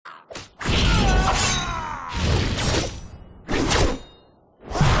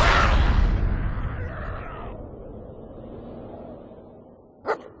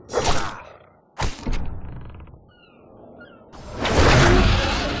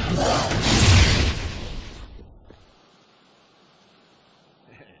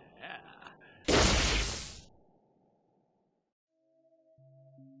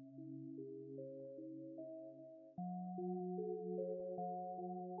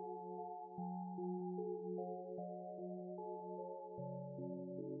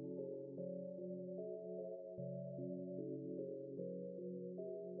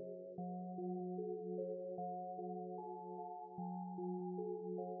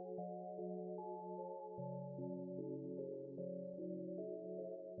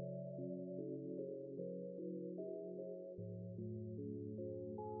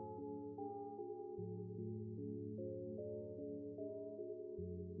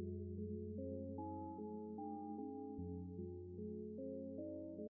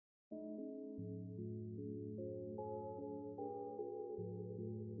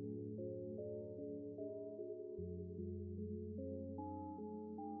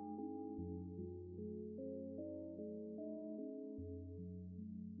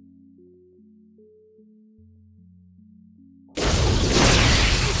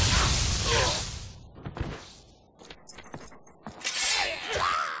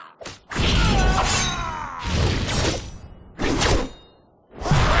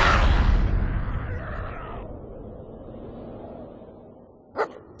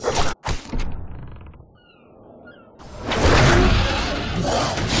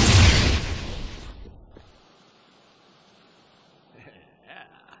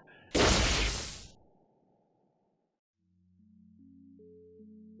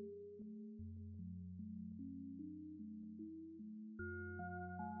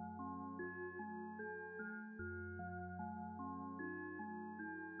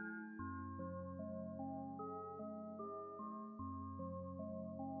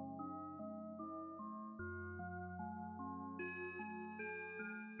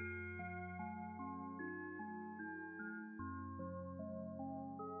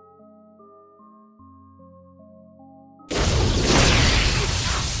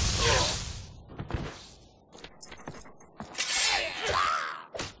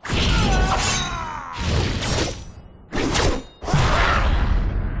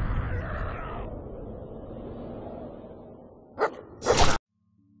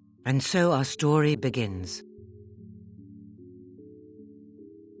And so our story begins.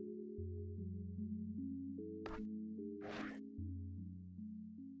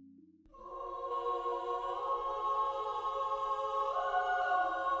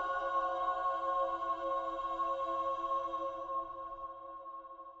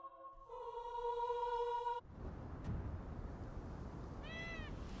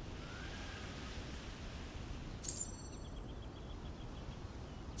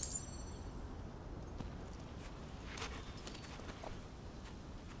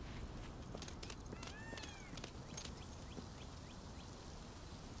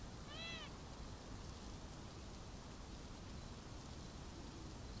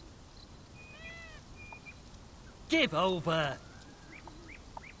 Give over!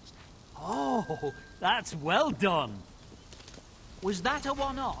 Oh, that's well done. Was that a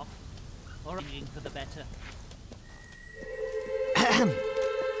one-off? Or aiming for the better?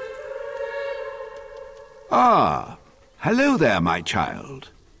 Ah, hello there, my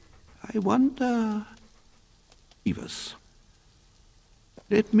child. I wonder... Evis.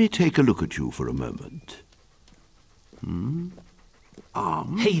 Let me take a look at you for a moment.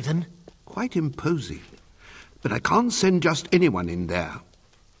 Arm? Heathen. Quite imposing. But I can't send just anyone in there.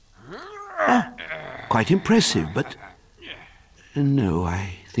 Oh, quite impressive, but... No,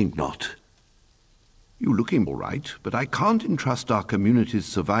 I think not. You looking all right, but I can't entrust our community's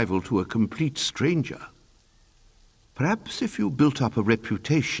survival to a complete stranger. Perhaps if you built up a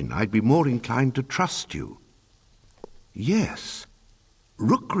reputation, I'd be more inclined to trust you. Yes.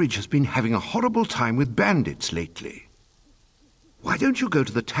 Rookridge has been having a horrible time with bandits lately. Why don't you go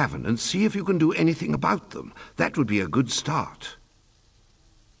to the tavern and see if you can do anything about them? That would be a good start.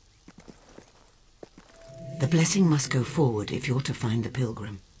 The blessing must go forward if you're to find the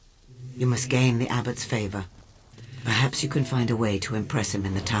pilgrim. You must gain the abbot's favor. Perhaps you can find a way to impress him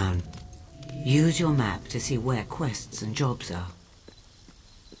in the town. Use your map to see where quests and jobs are.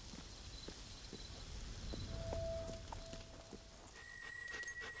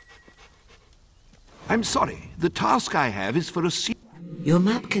 I'm sorry. The task I have is for a Your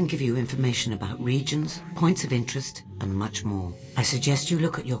map can give you information about regions, points of interest, and much more. I suggest you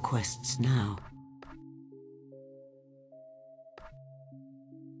look at your quests now.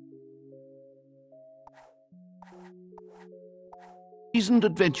 seasoned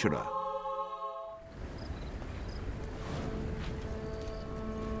adventurer.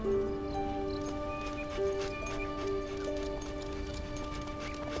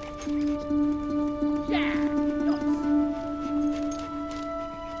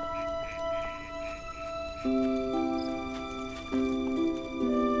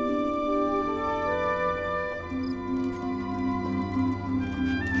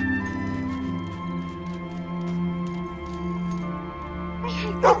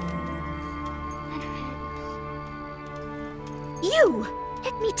 You!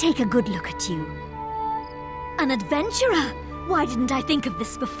 Let me take a good look at you. An adventurer! Why didn't I think of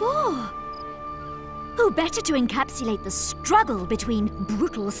this before? Who better to encapsulate the struggle between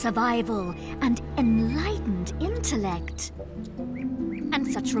brutal survival and enlightened intellect? And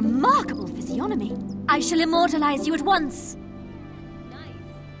such remarkable physiognomy. I shall immortalize you at once.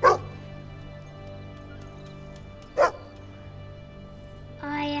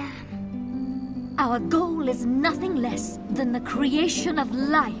 Our goal is nothing less than the creation of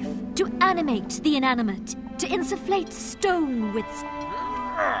life, to animate the inanimate, to insufflate stone with...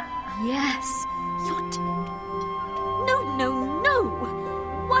 Yes, No, no, no!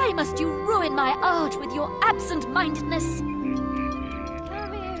 Why must you ruin my art with your absent-mindedness?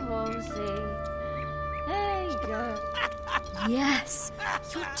 Come here, Wolsey. There you go. Yes,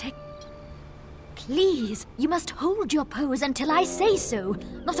 your Please, you must hold your pose until I say so,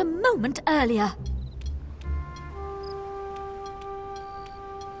 not a moment earlier.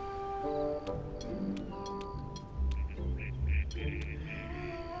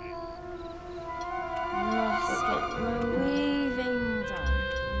 Must get my weaving done.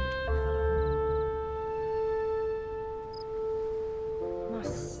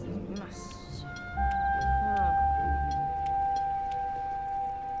 Must.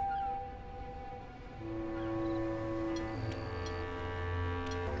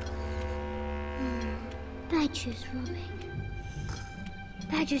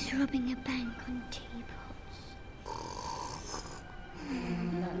 Badger's robbing a bank on teapots.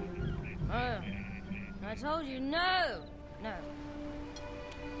 No. Oh, I told you no! No.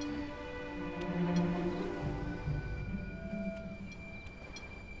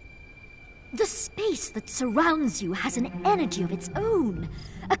 The space that surrounds you has an energy of its own.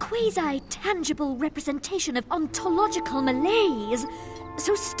 A quasi-tangible representation of ontological malaise.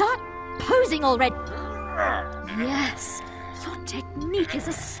 So start posing already. Yes, your technique is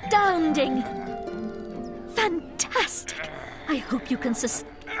astounding. Fantastic. I hope you can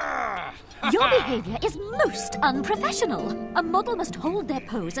Your behavior is most unprofessional. A model must hold their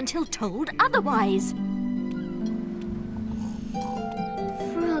pose until told otherwise.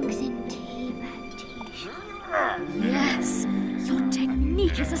 Frogs in teabag t-shirts. Yes, your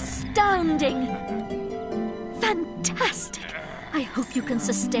technique is astounding. Fantastic. I hope you can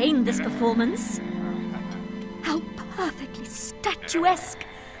sustain this performance. How perfectly statuesque.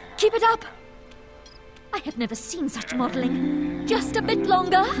 Keep it up. I have never seen such modelling. Just a bit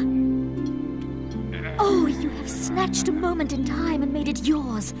longer. Oh, you have snatched a moment in time and made it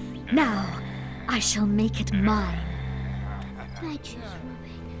yours. Now, I shall make it mine. Badger's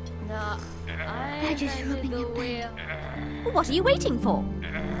rubbing. No, Badger's rubbing a bank. What are you waiting for?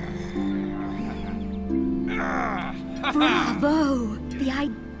 Bravo! The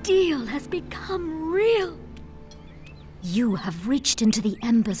ideal has become real. You have reached into the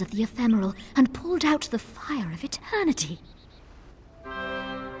embers of the ephemeral and pulled out the fire of eternity.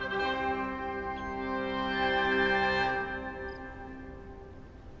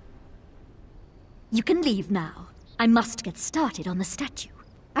 You can leave now. I must get started on the statue.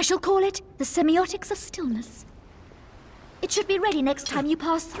 I shall call it the Semiotics of Stillness. It should be ready next time you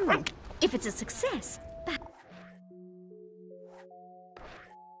pass through. If it's a success,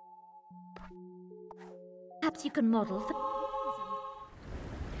 perhaps you can model for...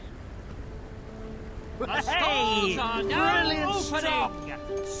 The stalls are now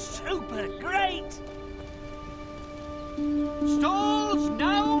opening! Super great! Stalls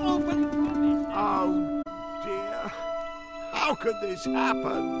now open! Oh, dear. How could this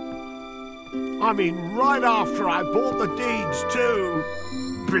happen? I mean, right after I bought the deeds, too.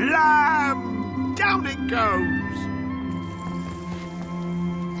 Blam! Down it goes!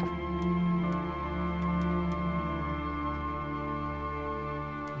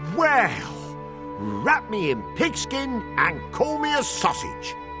 Well, wrap me in pigskin and call me a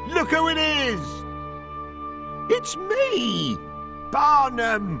sausage. Look who it is! It's me,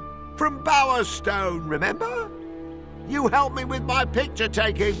 Barnum, from Bowerstone, remember? You helped me with my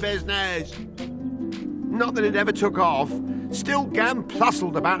picture-taking business. Not that it ever took off. Still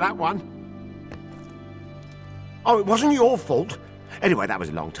gamplussled about that one. Oh, it wasn't your fault. Anyway, that was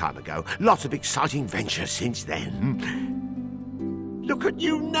a long time ago. Lots of exciting ventures since then. Look at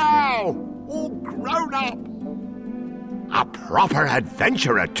you now, all grown up. A proper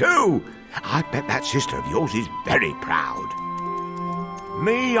adventurer, too. I bet that sister of yours is very proud.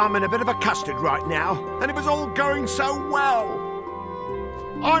 Me, I'm in a bit of a custard right now, and it was all going so well.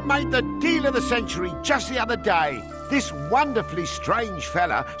 I made the deal of the century just the other day. This wonderfully strange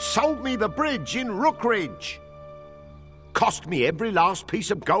fella sold me the bridge in Rookridge. Cost me every last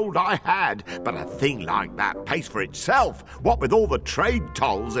piece of gold I had, but a thing like that pays for itself, what with all the trade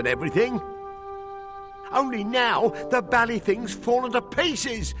tolls and everything. Only now, the bally thing's fallen to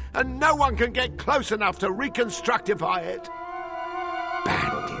pieces, and no one can get close enough to reconstructify it.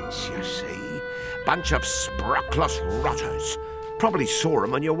 Bandits, you see. Bunch of spruckless rotters. Probably saw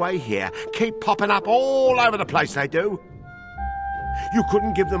 'em on your way here. Keep popping up all over the place, they do. You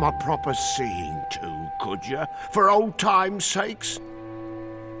couldn't give them a proper seeing to, could you? For old time's sakes?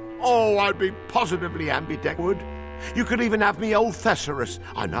 Oh, I'd be positively ambidextrous. You could even have me old thesaurus.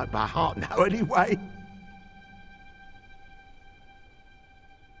 I know it by heart now, anyway.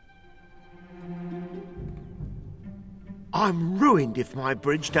 I'm ruined if my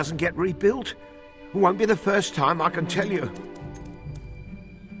bridge doesn't get rebuilt. It won't be the first time, I can tell you.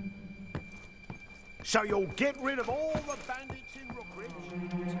 So you'll get rid of all the bandits in Rookridge?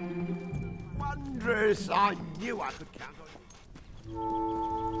 Wondrous! I knew I could count on you.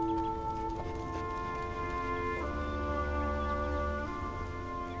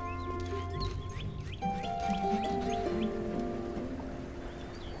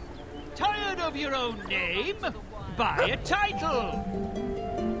 Tired of your own name? Buy a title!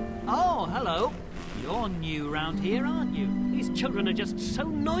 Oh, hello. You're new round here, aren't you? These children are just so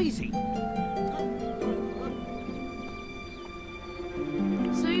noisy.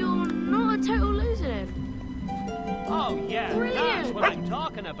 So you're not a total loser then? Oh, yeah, Brilliant. That's what I'm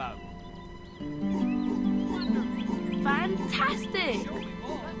talking about. Fantastic!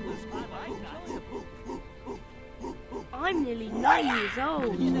 I'm nearly 9 years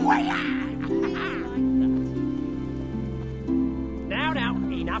old. Now,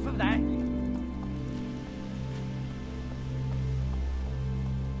 enough of that.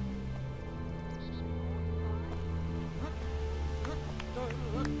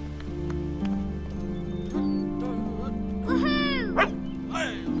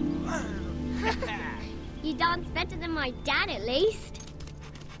 my dad, at least.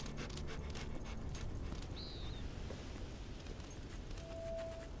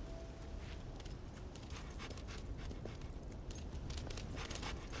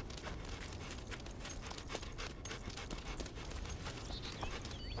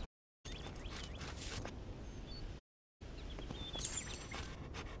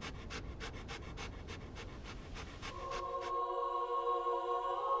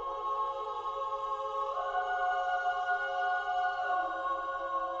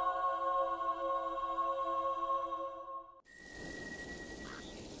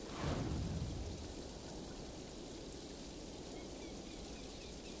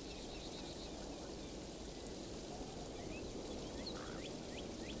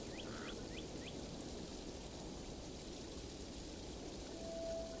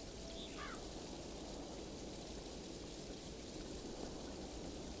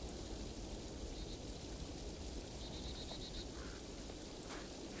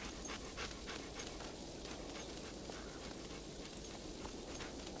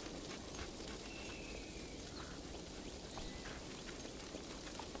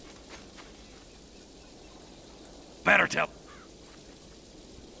 Better tell.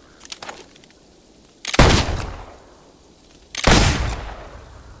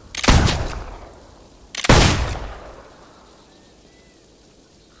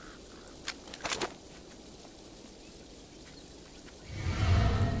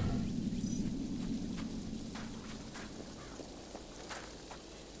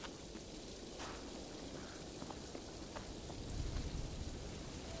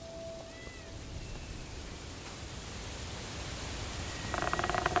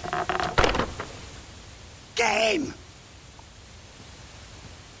 Get him!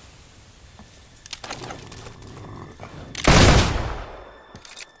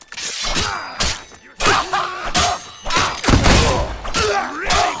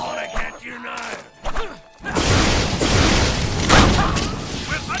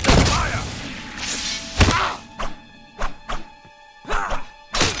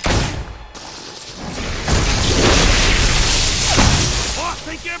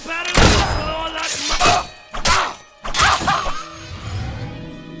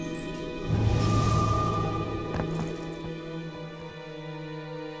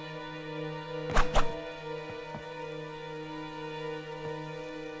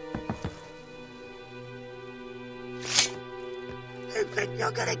 You think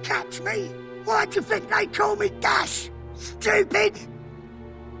you're gonna catch me? Why do you think they call me Dash? Stupid!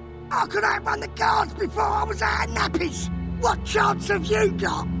 I could outrun the guards before I was out of nappies. What chance have you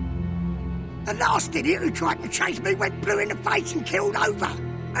got? The last idiot who tried to chase me went blue in the face and killed over,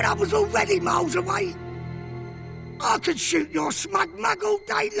 and I was already miles away. I could shoot your smug mug all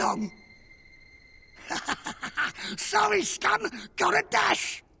day long. Sorry, scum. Gotta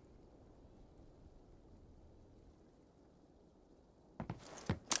dash.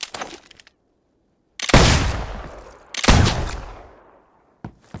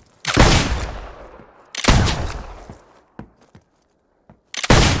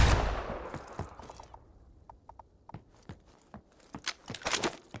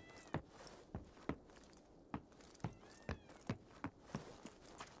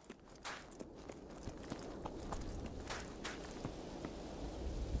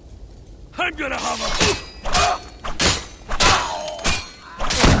 I'm gonna hover!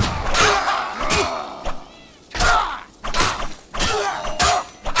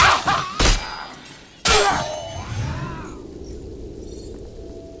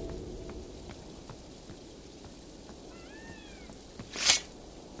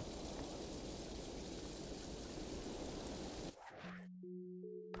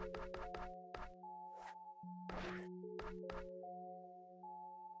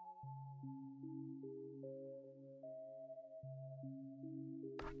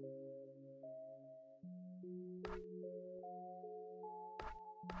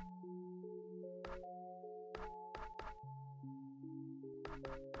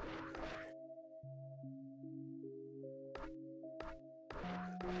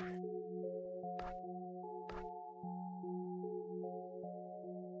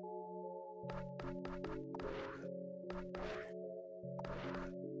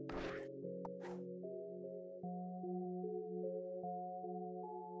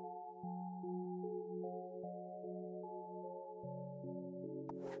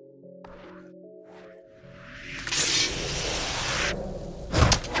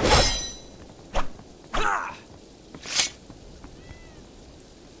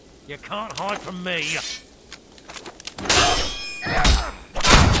 You can't hide from me.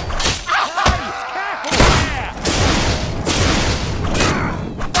 Hey, careful there!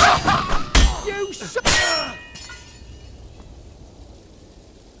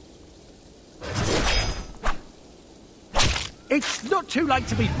 It's not too late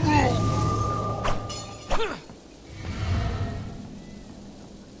to be...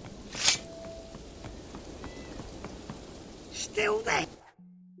 Still there.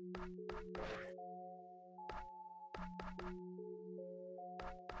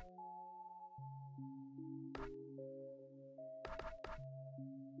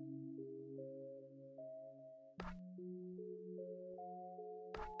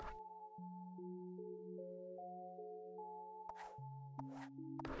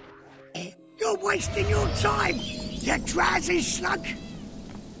 You're wasting your time, you drowsy slug.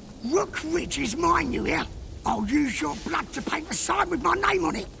 Rook Ridge is mine, you hear? I'll use your blood to paint a sign with my name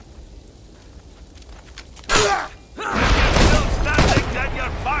on it. You're still standing, then you're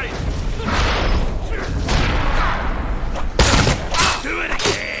fine. Do it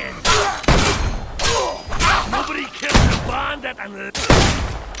again. Nobody kills a bandit and...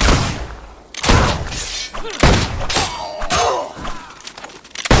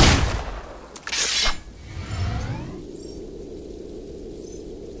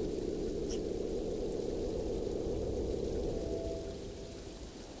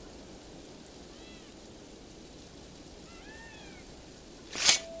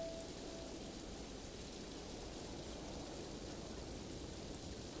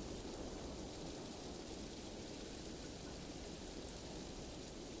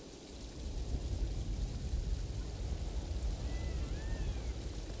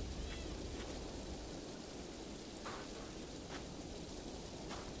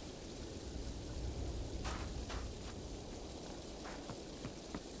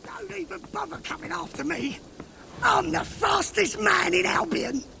 Don't even bother coming after me. I'm the fastest man in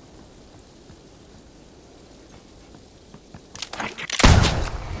Albion.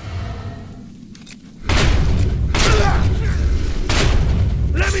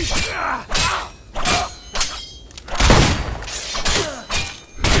 Let me...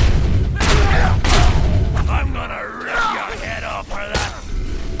 I'm gonna rip your head off for that.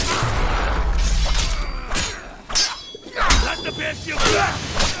 That's the best you got.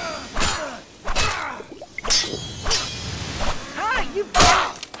 Ah, you...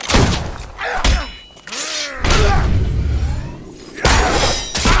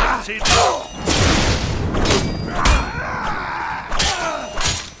 See that?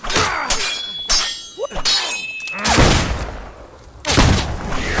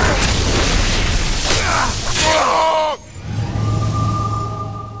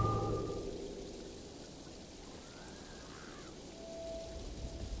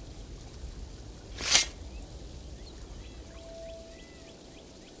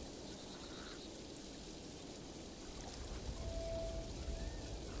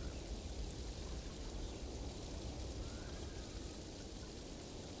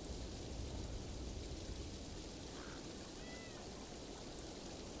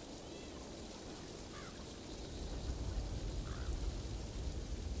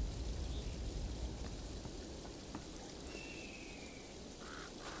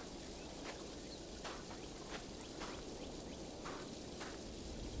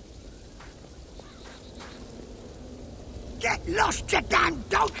 Get lost, you damn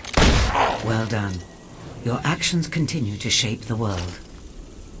dog! Well done. Your actions continue to shape the world.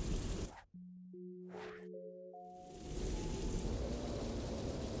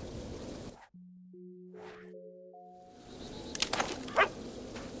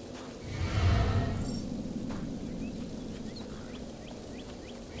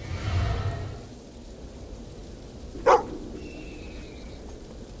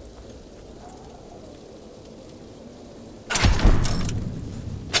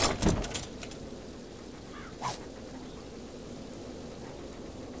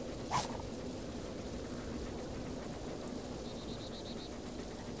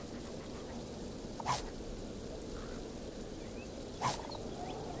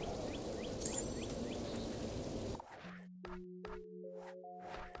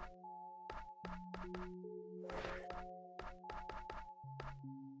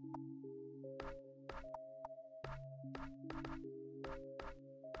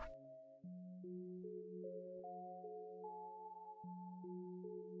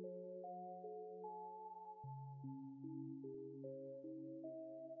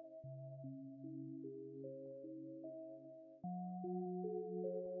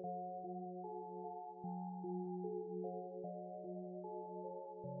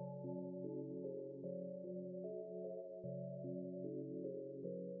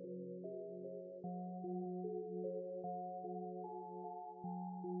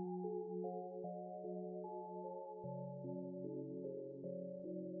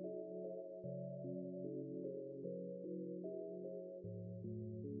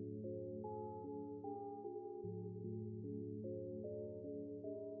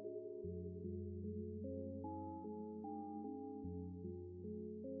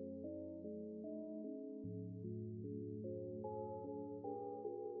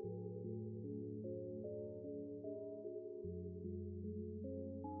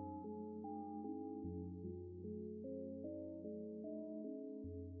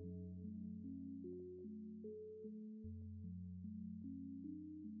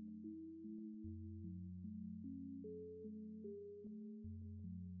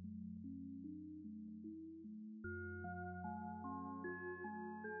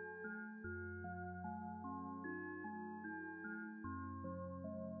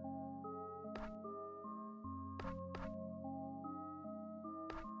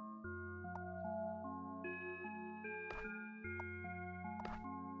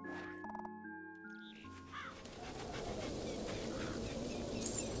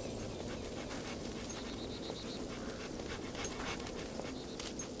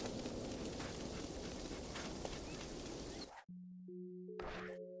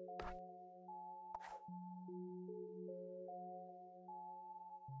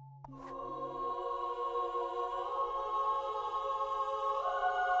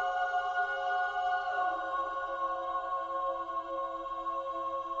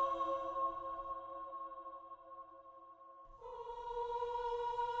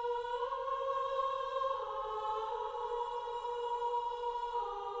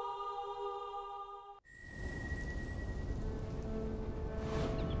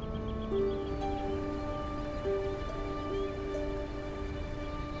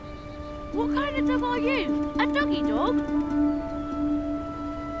 What kind of dog are you? A doggy dog?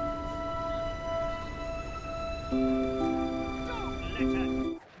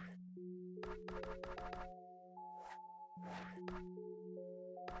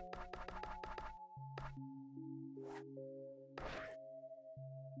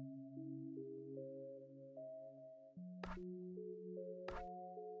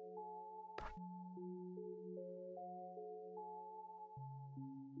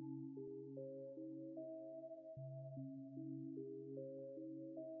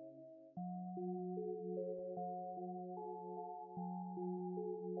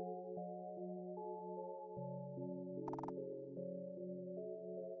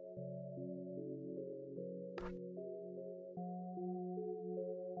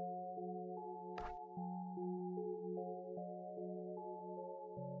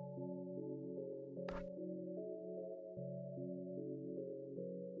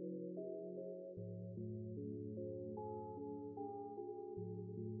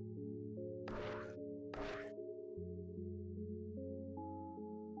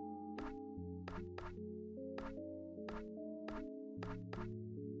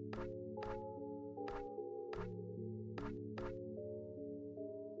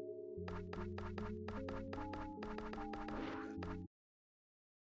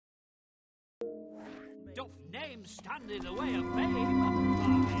 Doth names stand in the way of fame?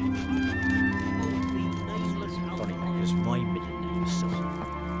 Funny because my middle name's Sully.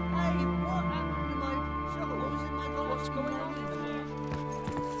 Hey, what happened to my shovel? What's going on here?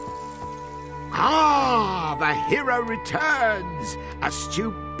 Ah, the hero returns! A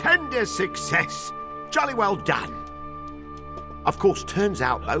stupendous success! Jolly well done. Of course, turns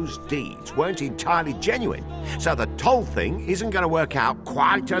out those deeds weren't entirely genuine, so the toll thing isn't going to work out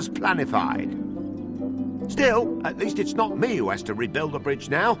quite as planified. Still, at least it's not me who has to rebuild the bridge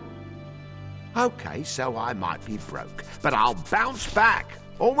now. Okay, so I might be broke, but I'll bounce back.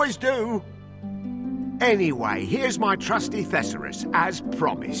 Always do. Anyway, here's my trusty thesaurus, as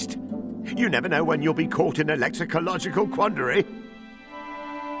promised. You never know when you'll be caught in a lexicological quandary.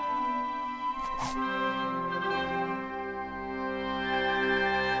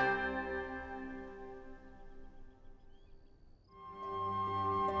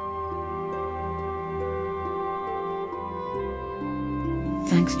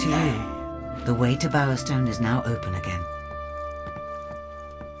 Thanks to you, the way to Bowerstone is now open again.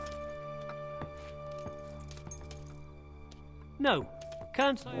 No,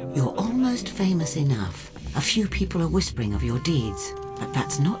 can't I? You're almost famous enough. A few people are whispering of your deeds, but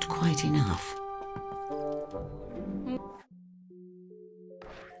that's not quite enough.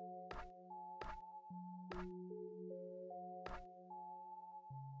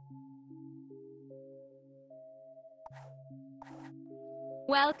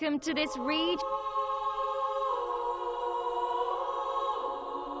 Welcome to this region.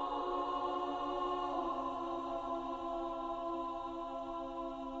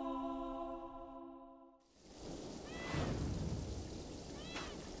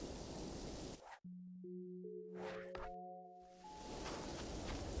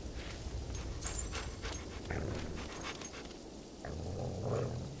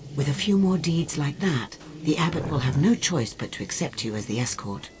 With a few more deeds like that, the abbot will have no choice but to accept you as the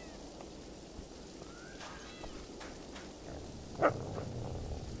escort.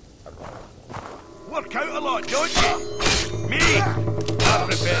 Work out a lot, don't you? Me? I'm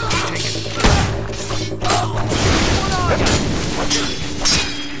prepared to take it.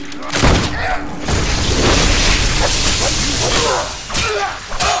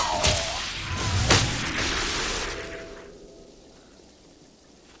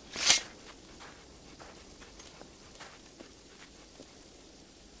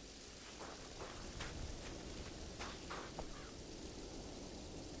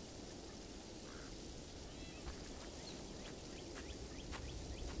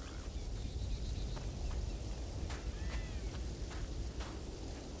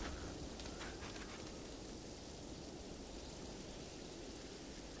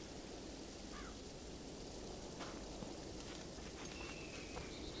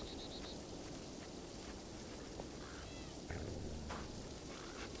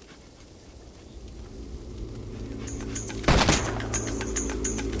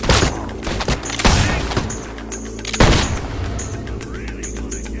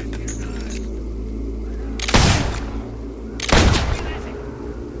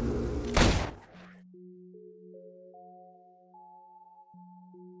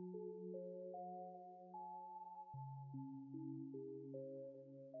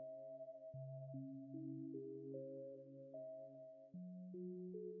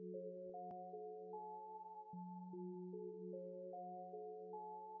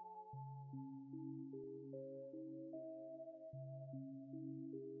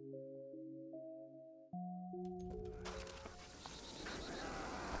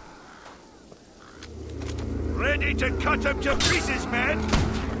 Ready to cut them to pieces, men!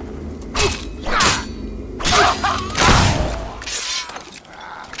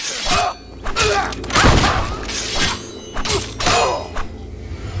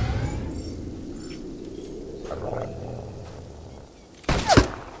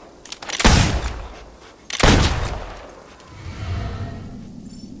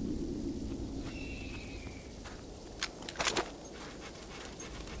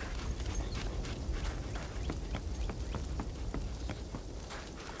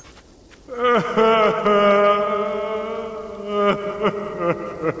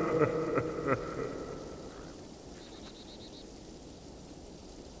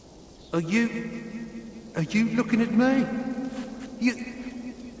 Are you looking at me?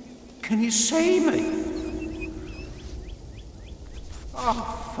 Can you see me?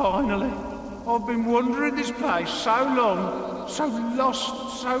 Oh, finally. I've been wandering this place so long, so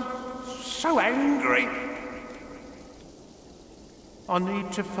lost, so angry. I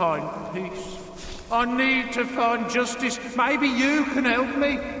need to find peace. I need to find justice. Maybe you can help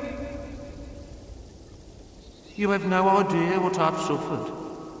me. You have no idea what I've suffered.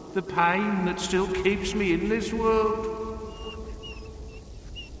 The pain that still keeps me in this world.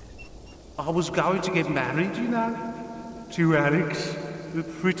 I was going to get married, you know, to Alex, the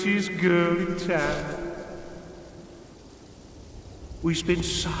prettiest girl in town. We spent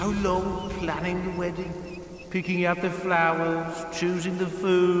so long planning the wedding, picking out the flowers, choosing the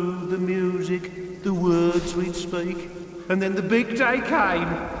food, the music, the words we'd speak. And then the big day came,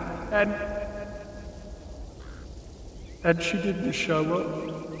 and she didn't show up.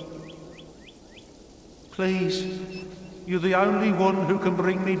 Please, you're the only one who can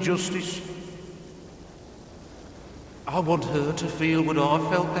bring me justice. I want her to feel what I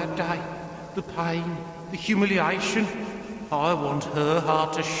felt that day. The pain, the humiliation. I want her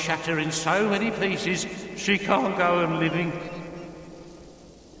heart to shatter in so many pieces she can't go on living.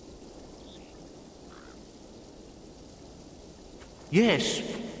 Yes,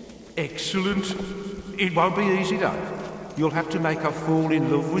 excellent. It won't be easy though. You'll have to make her fall in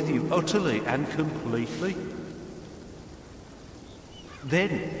love with you utterly and completely. Then,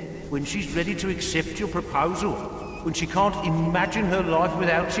 when she's ready to accept your proposal, when she can't imagine her life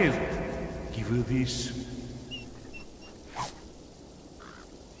without you, give her this.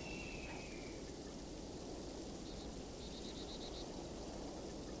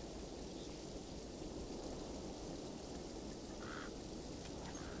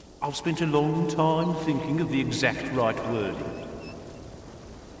 I've spent a long time thinking of the exact right wording.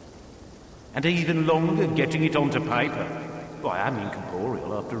 And even longer getting it onto paper. I am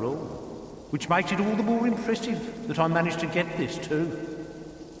incorporeal after all. Which makes it all the more impressive that I managed to get this too.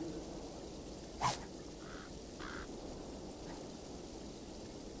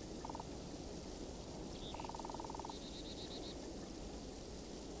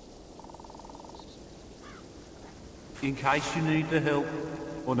 In case you need the help.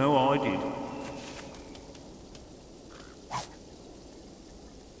 Well, no, I did.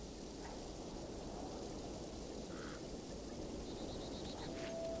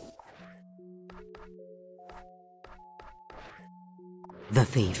 The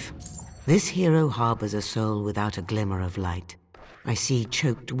thief. This hero harbors a soul without a glimmer of light. I see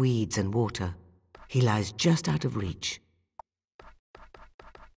choked weeds and water. He lies just out of reach.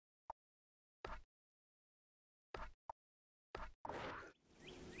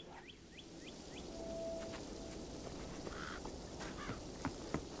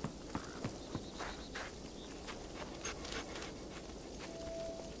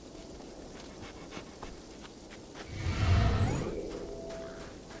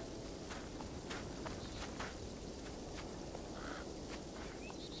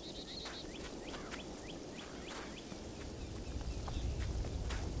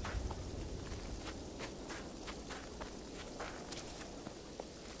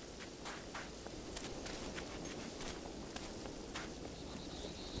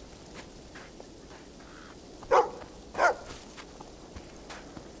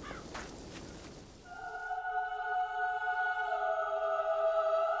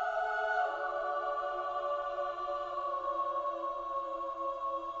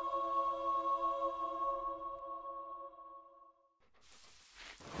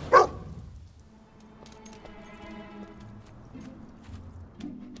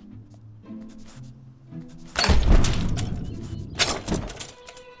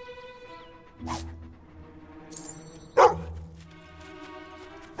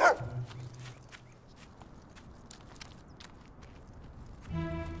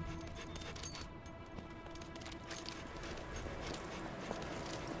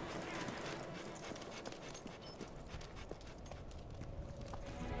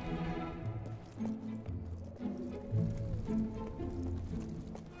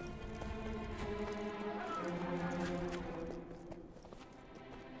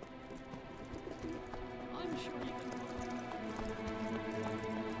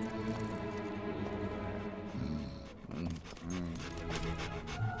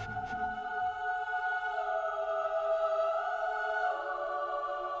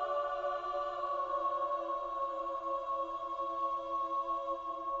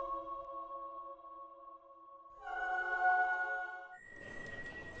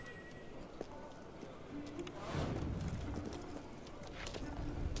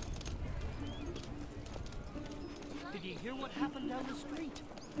 happened down the street?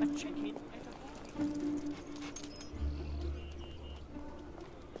 A chicken ate a boy.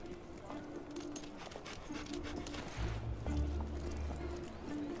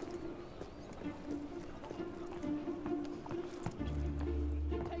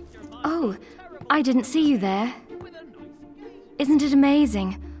 Oh, I didn't see you there. Isn't it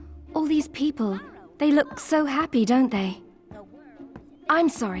amazing? All these people, they look so happy, don't they? I'm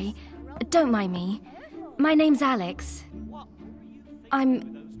sorry. Don't mind me. My name's Alex.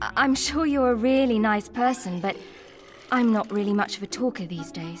 I'm sure you're a really nice person, but I'm not really much of a talker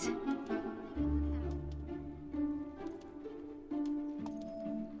these days.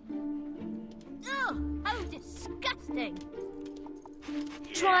 Oh, how disgusting!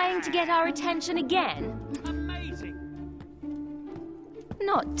 Trying to get our attention again? Amazing!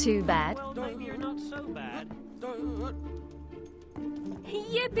 Not too bad. Well, maybe you're not so bad.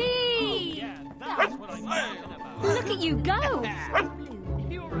 Yippee! Yeah, that's what I'm talking about. Look at you go!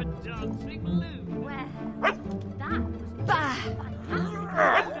 You're a dancing loon. Well, that was Bah!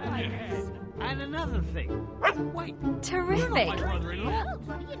 And another thing. Wait, Terrific! my brother-in-law.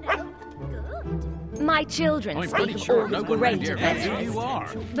 good, you know. Good. My children I'm speak pretty of sure all no the one great around here knows who adventures, you are.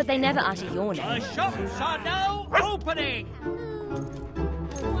 but they never utter your The name. shops are now opening.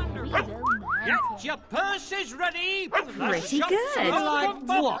 Get your purses ready. Pretty The shops good. are like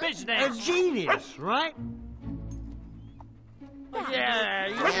what? Business. A genius, right?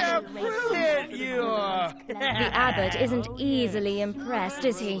 Yeah, brilliant you are! The abbot isn't easily impressed,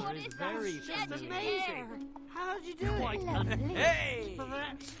 is he? Very amazing. How'd you do it? Quite Hey!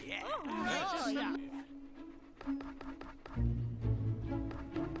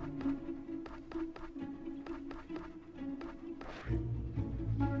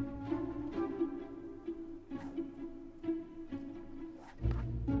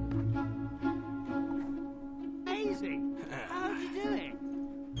 amazing. How'd you do it?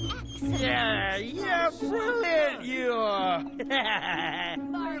 Yeah, brilliant you are!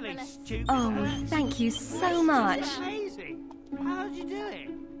 Really stupid. Oh, thank you so much. Amazing. How'd you do it?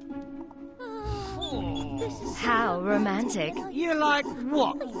 How romantic. You're like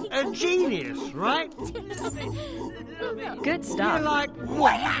what? A genius, right? Good You're stuff. like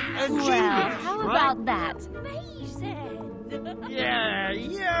what? A genius, Well, how right? about that? Amazing!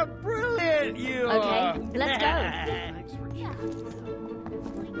 Yeah, brilliant you are! Okay, let's go. Thanks for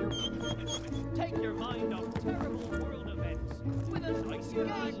Take your mind off terrible world events with a nice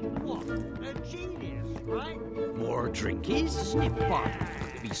game. What? A genius, right? More drinkies? Snip Barbie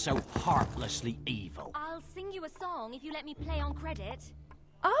to be so heartlessly evil. I'll sing you a song if you let me play on credit.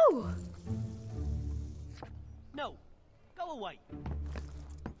 Oh! No, go away.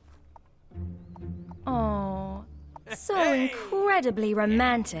 Oh, so incredibly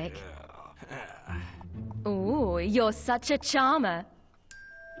romantic. Ooh, you're such a charmer.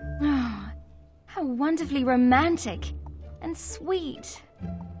 Oh, how wonderfully romantic and sweet.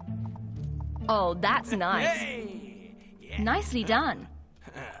 Oh, that's nice. Nicely done.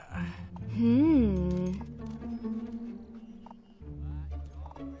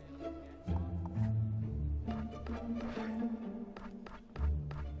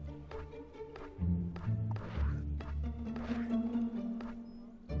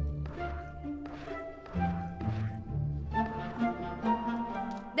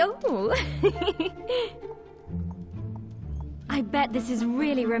 Oh. I bet this is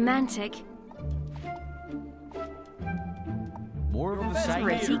really romantic. More of the same.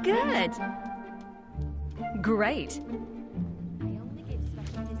 Pretty good. Great. I only give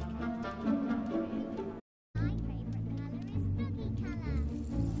special discounts. My favourite colour is boogie colour.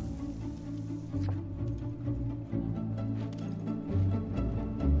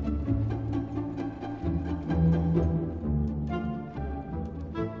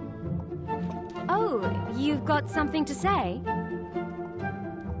 Oh, you've got something to say?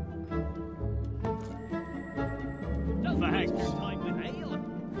 Don't waste your time with ale.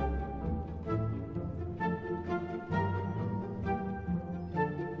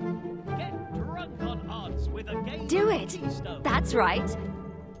 Get drunk on odds with a game Do of it. Keystone. That's right.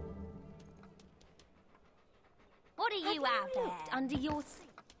 What are you after? Under your seat.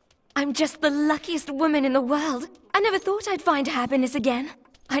 I'm just the luckiest woman in the world. I never thought I'd find happiness again.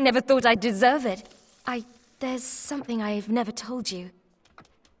 I never thought I'd deserve it. There's something I've never told you.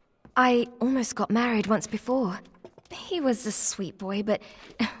 I almost got married once before. He was a sweet boy, but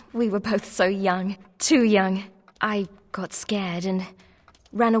we were both so young. Too young. I got scared and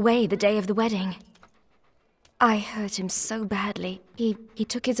ran away the day of the wedding. I hurt him so badly. He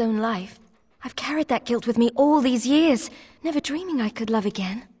took his own life. I've carried that guilt with me all these years, never dreaming I could love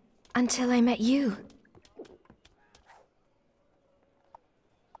again. Until I met you.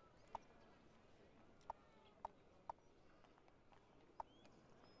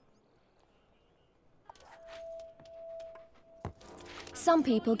 Some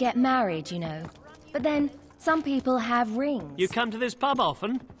people get married, you know. But then, some people have rings. You come to this pub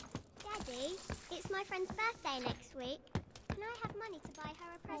often? Daddy, it's my friend's birthday next week. Can I have money to buy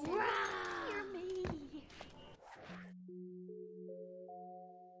her a present? Yummy!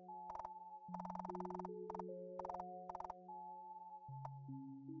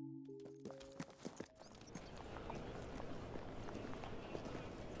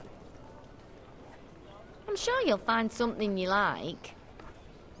 I'm sure you'll find something you like.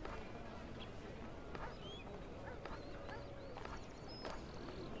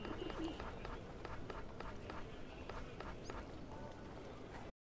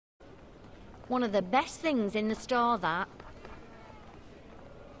 One of the best things in the store, that.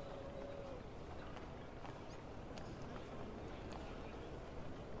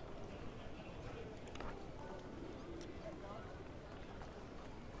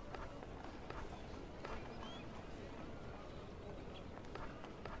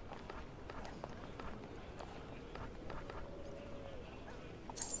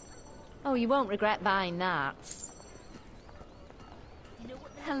 Oh, you won't regret buying that.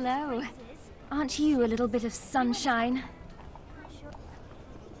 Hello. Aren't you a little bit of sunshine?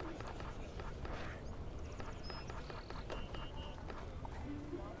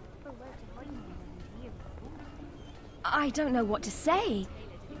 I don't know what to say.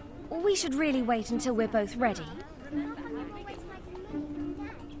 We should really wait until we're both ready.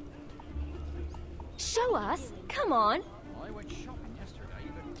 Show us! Come on! I went shopping yesterday,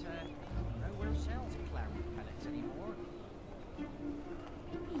 but nowhere sells claret pellets anymore.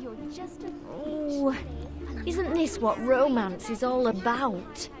 You're just a... Oh, isn't this what romance is all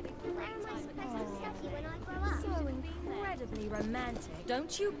about? So incredibly romantic.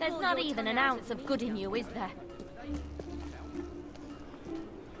 Don't you? There's not even an ounce of good in you, is there?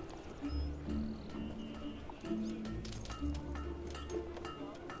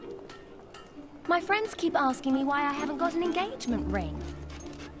 My friends keep asking me why I haven't got an engagement ring.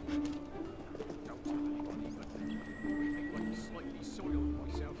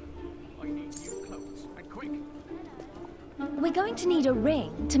 We're going to need a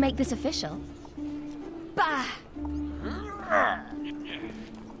ring to make this official. Bah!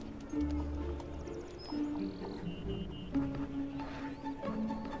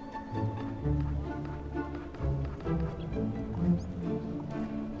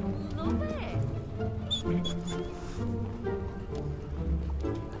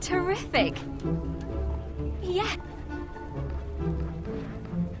 Terrific! Yeah!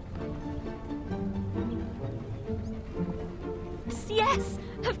 Yes!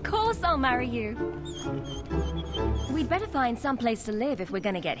 Of course I'll marry you! We'd better find some place to live if we're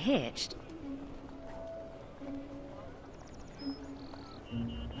gonna get hitched.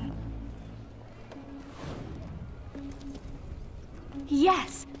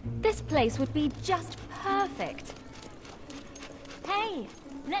 Yes! This place would be just perfect! Hey!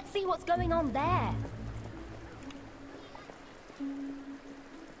 Let's see what's going on there!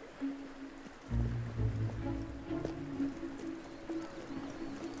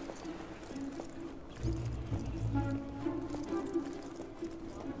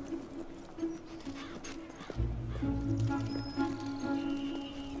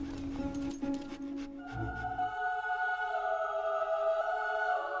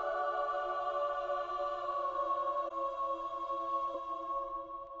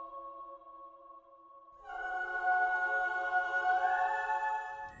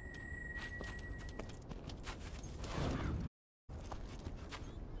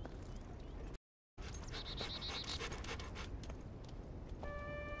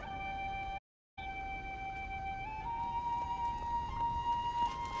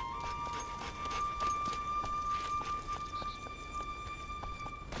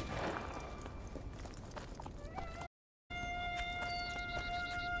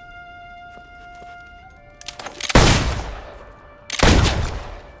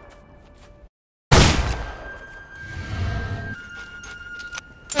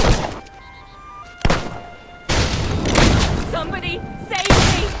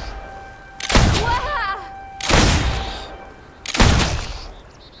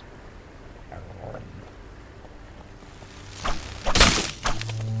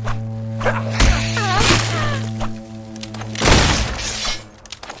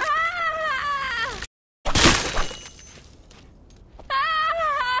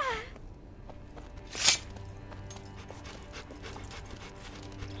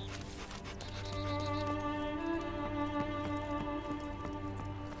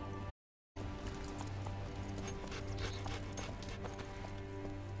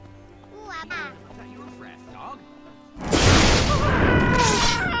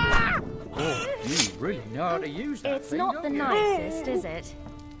 how to use that It's thing, not don't the you? nicest, is it?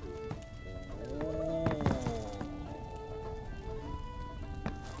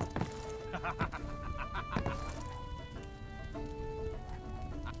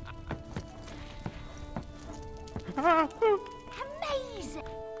 Amazing!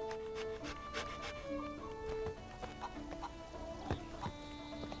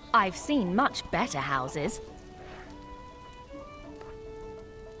 I've seen much better houses.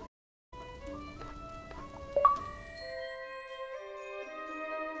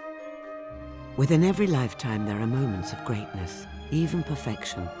 Within every lifetime there are moments of greatness, even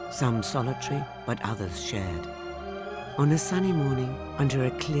perfection, some solitary but others shared. On a sunny morning, under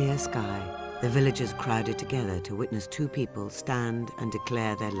a clear sky, the villagers crowded together to witness two people stand and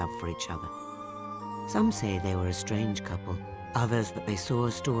declare their love for each other. Some say they were a strange couple, others that they saw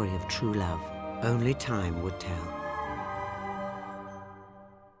a story of true love. Only time would tell.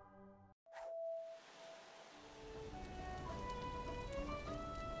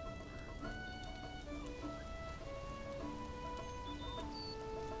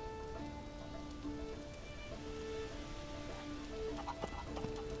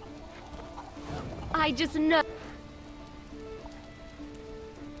 I just know.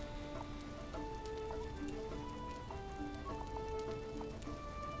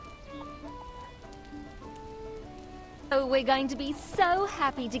 Oh, we're going to be so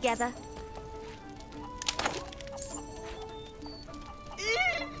happy together.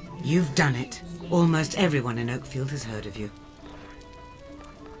 You've done it. Almost everyone in Oakfield has heard of you.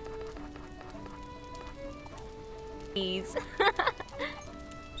 Please.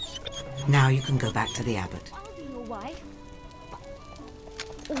 Now you can go back to the abbot. I'll be your wife.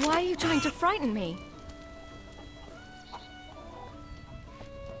 Why are you trying to frighten me?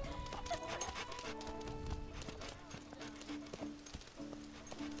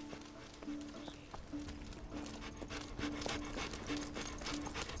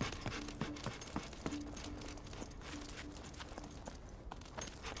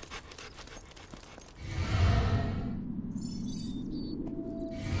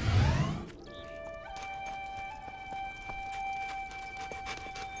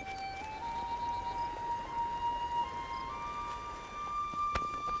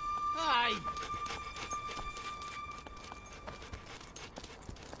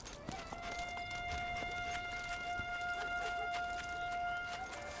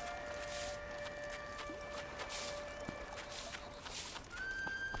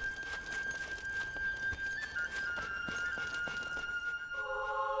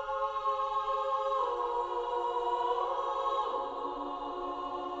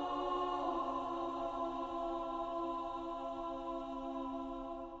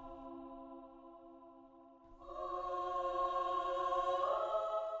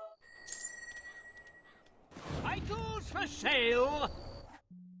 Titles for sale!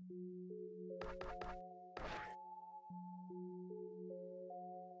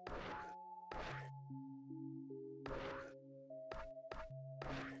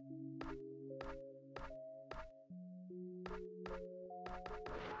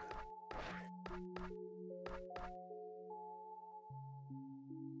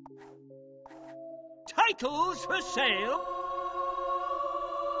 Titles for sale?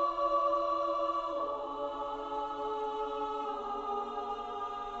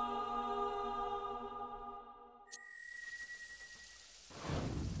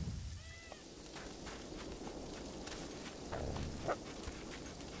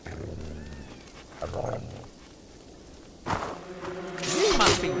 You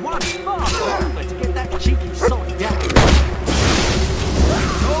must be one far over to get that cheeky sod down.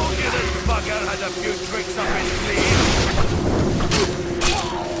 Told you this bugger had a few tricks up his sleeve.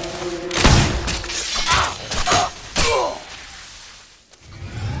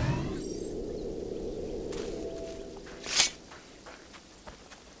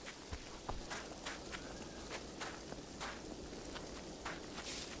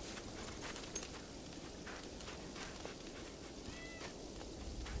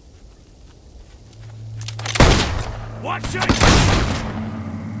 Watch it!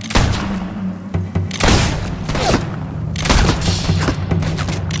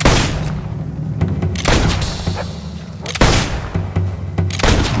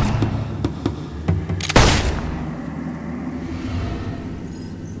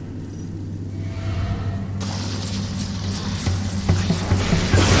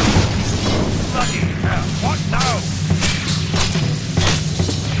 Bloody hell, what now?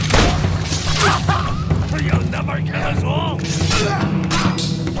 You'll never get us all!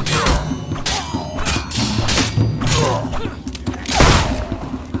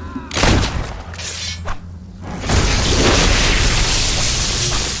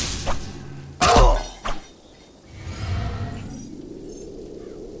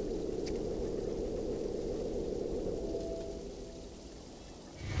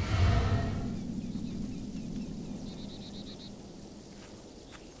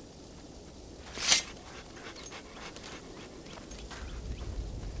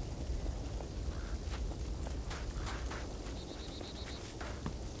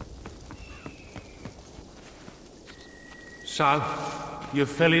 So, you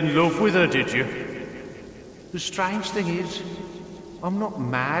fell in love with her, did you? The strange thing is, I'm not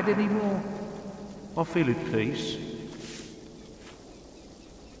mad anymore. I feel at peace.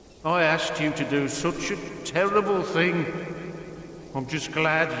 I asked you to do such a terrible thing. I'm just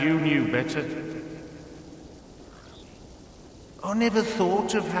glad you knew better. I never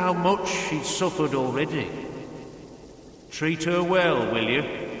thought of how much she'd suffered already. Treat her well, will you?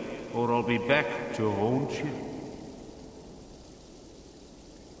 Or I'll be back to haunt you.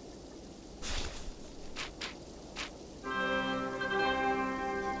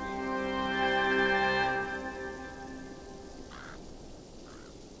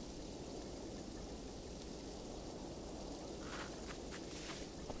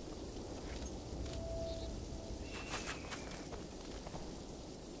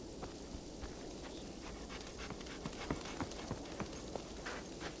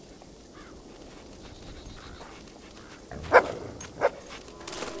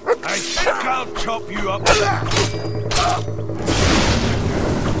 I think I'll chop you up.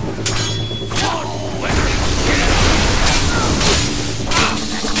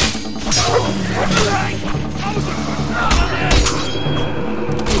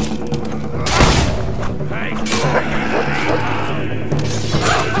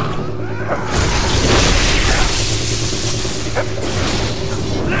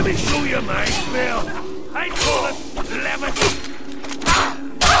 Let me show you my spell. I call it lemon.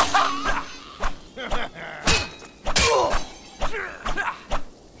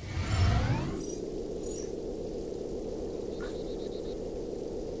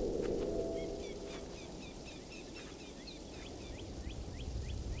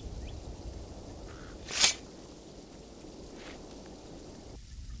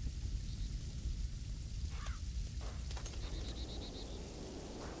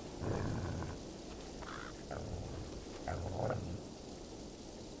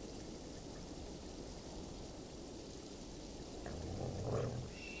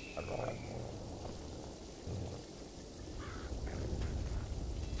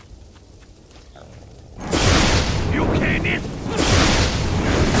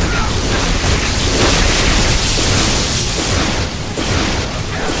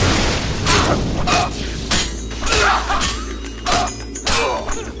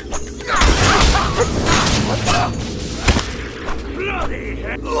 Bloody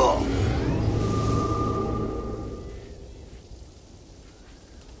hell!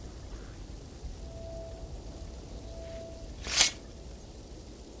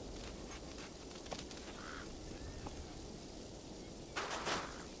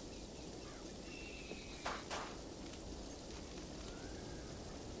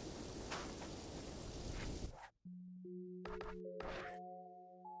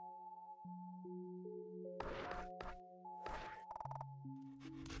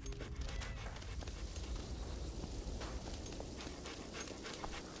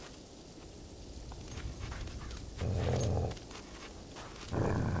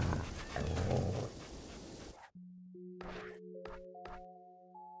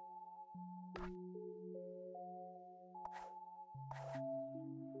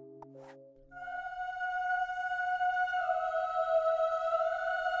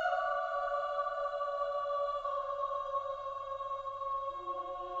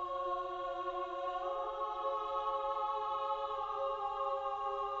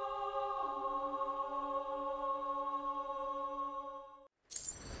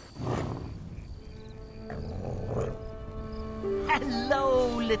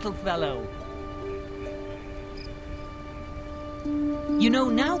 Hello, little fellow. You know,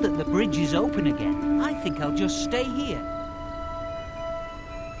 now that the bridge is open again, I think I'll just stay here.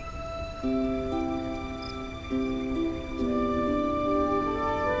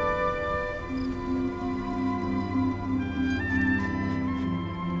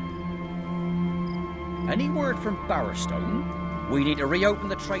 Any word from Barrowstone? We need to reopen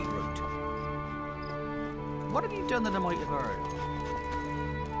the trade route. What have you done that I might have heard?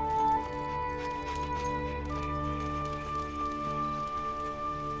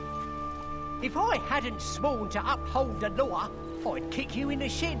 If I hadn't sworn to uphold the law, I'd kick you in the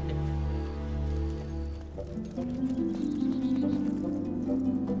shin.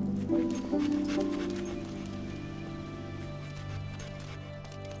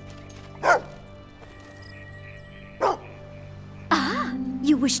 Ah,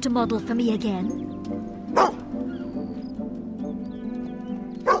 you wish to model for me again?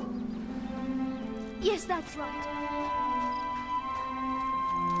 Yes, that's right.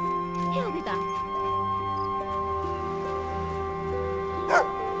 He'll be back.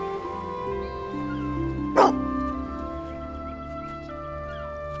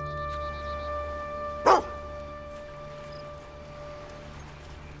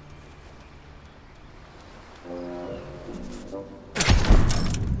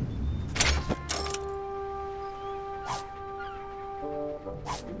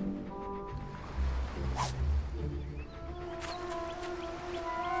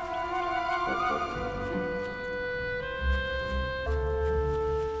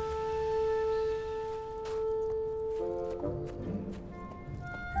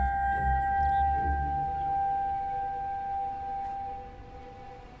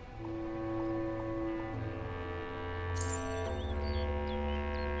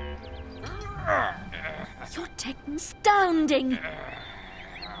 Your technique's astounding!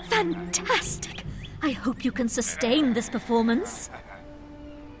 Fantastic! I hope you can sustain this performance.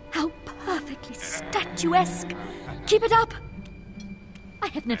 How perfectly statuesque! Keep it up! I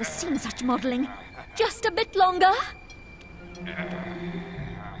have never seen such modelling. Just a bit longer.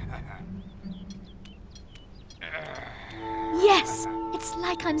 Yes, it's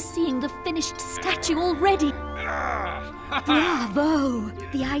like I'm seeing the finished statue already. Bravo!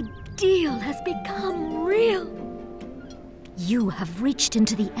 The ideal has become real. You have reached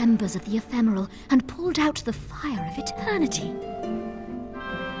into the embers of the ephemeral and pulled out the fire of eternity.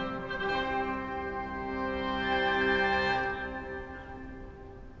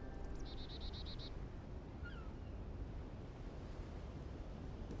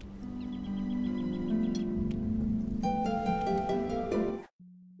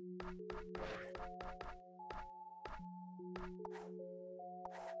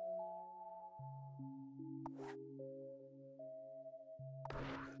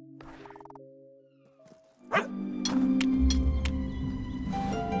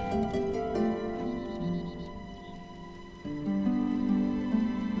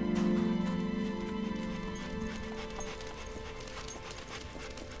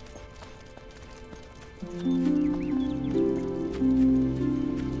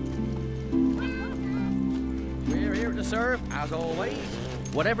 We're here to serve, as always.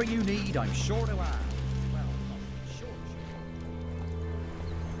 Whatever you need, I'm sure to have. Well, not sure.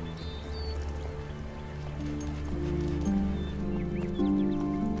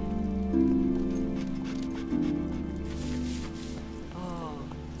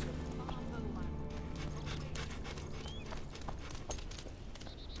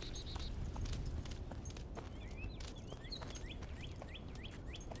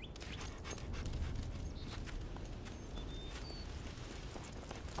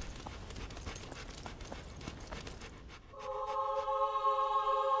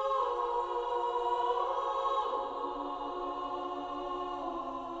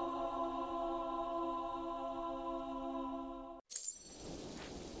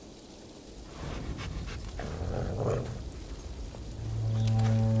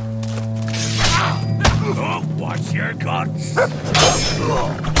 Watch your guts!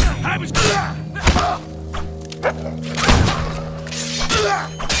 I was...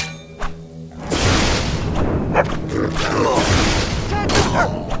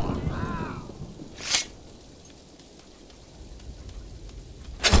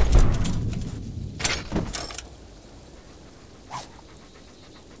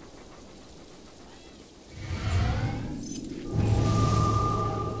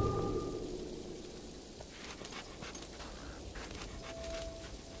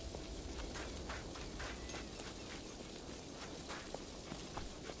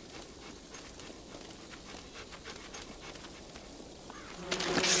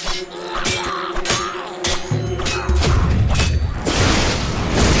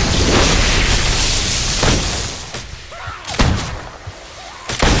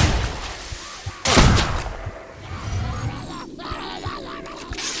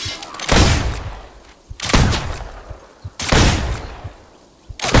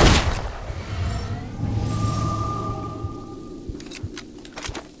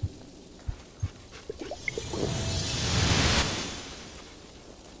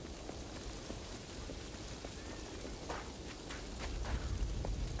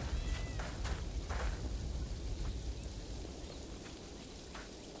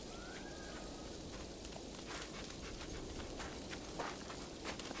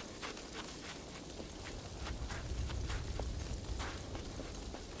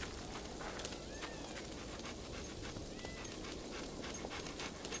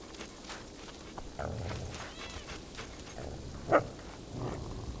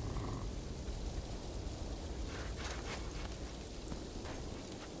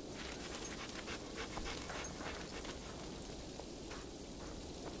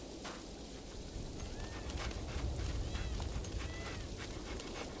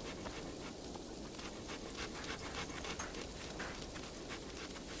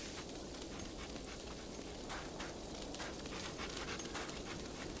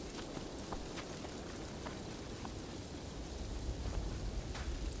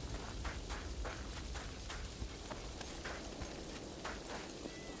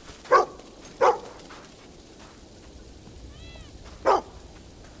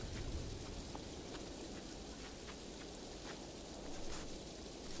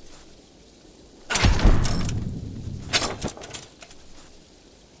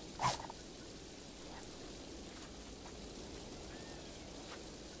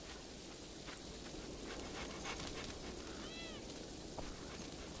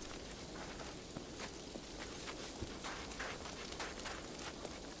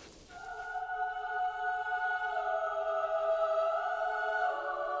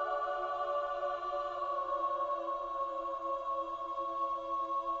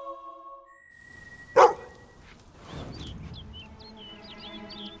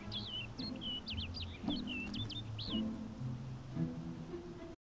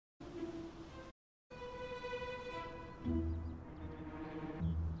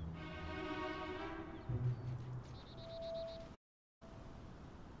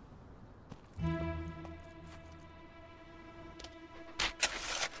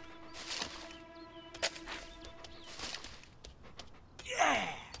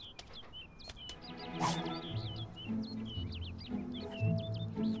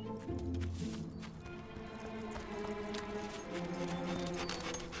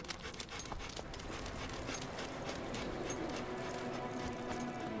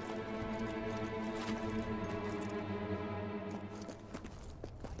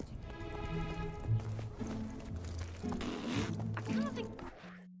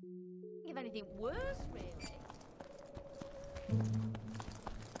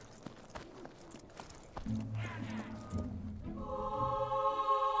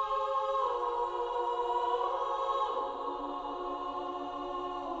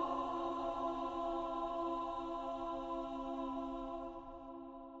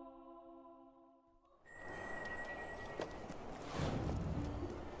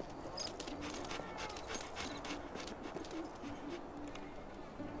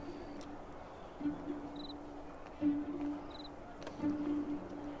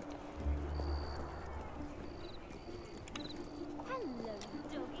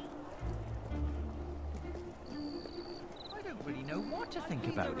 to think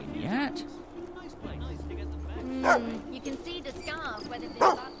about him yet. You can see the scars where they've been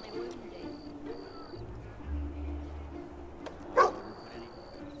badly wounded.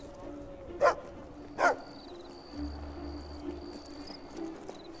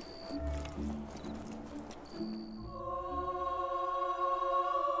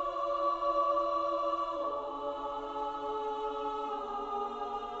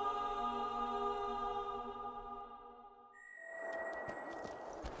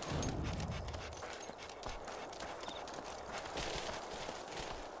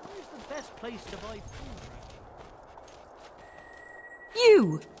 Place to buy food.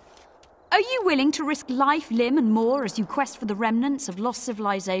 You! Are you willing to risk life, limb, and more as you quest for the remnants of lost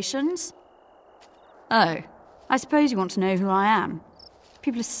civilizations? Oh, I suppose you want to know who I am.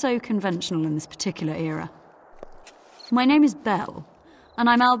 People are so conventional in this particular era. My name is Belle, and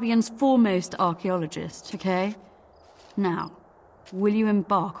I'm Albion's foremost archaeologist, okay? Now, will you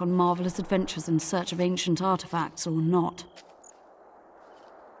embark on marvelous adventures in search of ancient artifacts or not?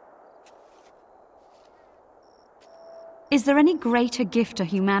 Is there any greater gift to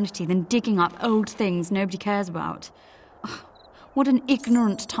humanity than digging up old things nobody cares about? Ugh, what an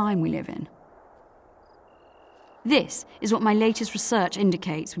ignorant time we live in. This is what my latest research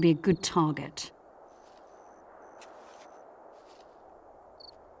indicates would be a good target.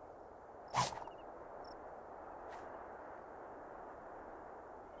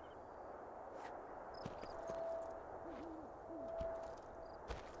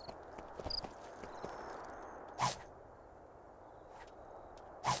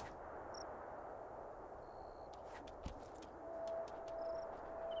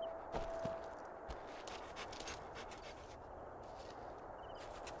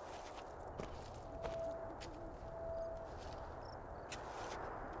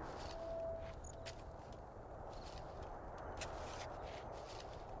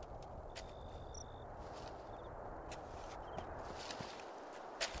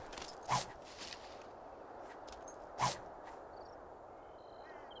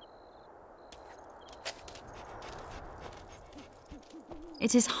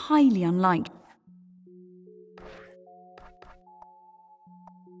 It is highly unlikely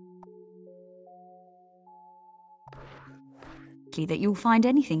that you'll find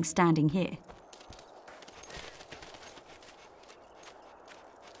anything standing here.